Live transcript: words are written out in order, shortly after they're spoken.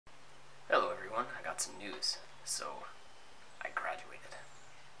got some news. So I graduated.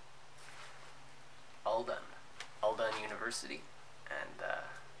 All done. All done university, and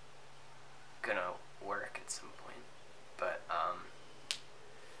gonna work at some point. But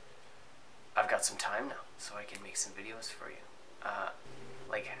I've got some time now, so I can make some videos for you.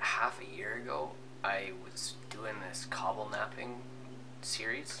 Like half a year ago, I was doing this cobble napping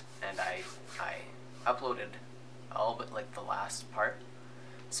series, and I uploaded all but like the last part.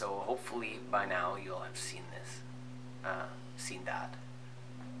 So hopefully by now you'll have seen this, seen that.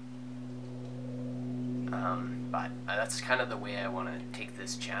 But that's kind of the way I want to take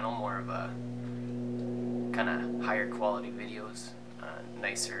this channel, more of a kind of higher quality videos,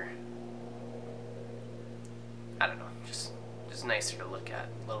 nicer, I don't know, just nicer to look at,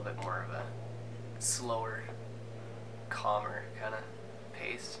 a little bit more of a slower, calmer kind of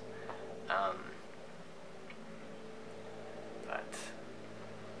pace. But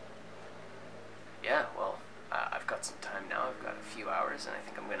yeah, well, I've got some time now. I've got a few hours, and I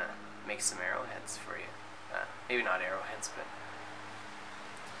think I'm gonna make some arrowheads for you. Maybe not arrowheads, but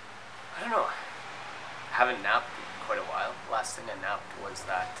I don't know. I haven't napped in quite a while. Last thing I napped was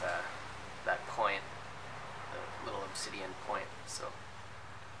that that point, the little obsidian point. So,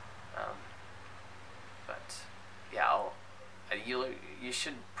 but yeah, you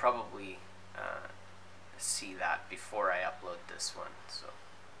should probably see that before I upload this one. So,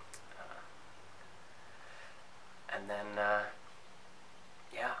 and then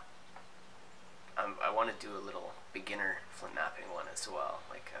yeah. I want to do a little beginner flint napping one as well,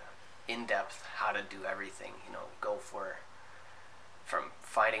 like in-depth how to do everything, you know, go from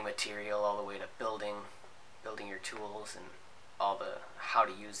finding material all the way to building your tools, and all the how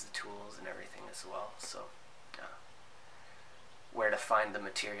to use the tools and everything as well. So where to find the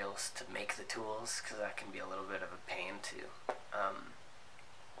materials to make the tools, because that can be a little bit of a pain too.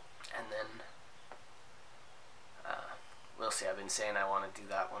 And then we'll see. I've been saying I want to do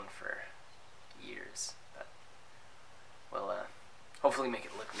that one for years, but we'll hopefully make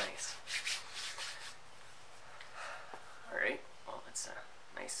it look nice. Alright, well, it's a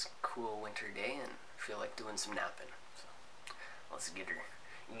nice cool winter day and I feel like doing some napping, so let's get her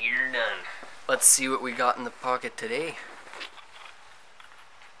done. Let's see what we got in the pocket today.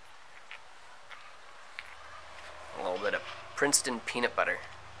 A little bit of Princeton peanut butter.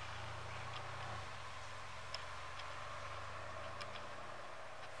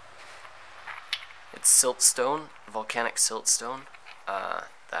 It's siltstone, volcanic siltstone,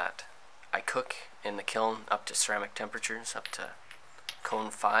 that I cook in the kiln up to ceramic temperatures, up to cone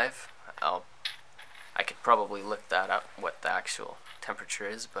 5. I could probably look that up, what the actual temperature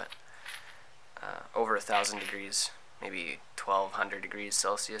is, but over 1,000 degrees, maybe 1,200 degrees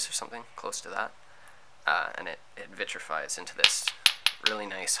Celsius or something, close to that. And it vitrifies into this really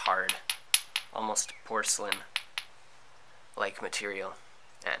nice, hard, almost porcelain-like material.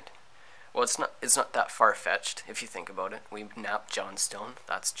 And well, it's not that far-fetched if you think about it. We nap johnstone.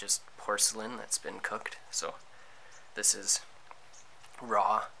 That's just porcelain that's been cooked. So this is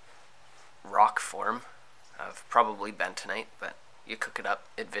raw rock form of probably bentonite, but you cook it up,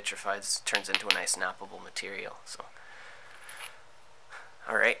 it vitrifies, turns into a nice knappable material. So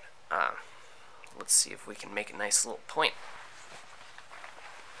all right, let's see if we can make a nice little point.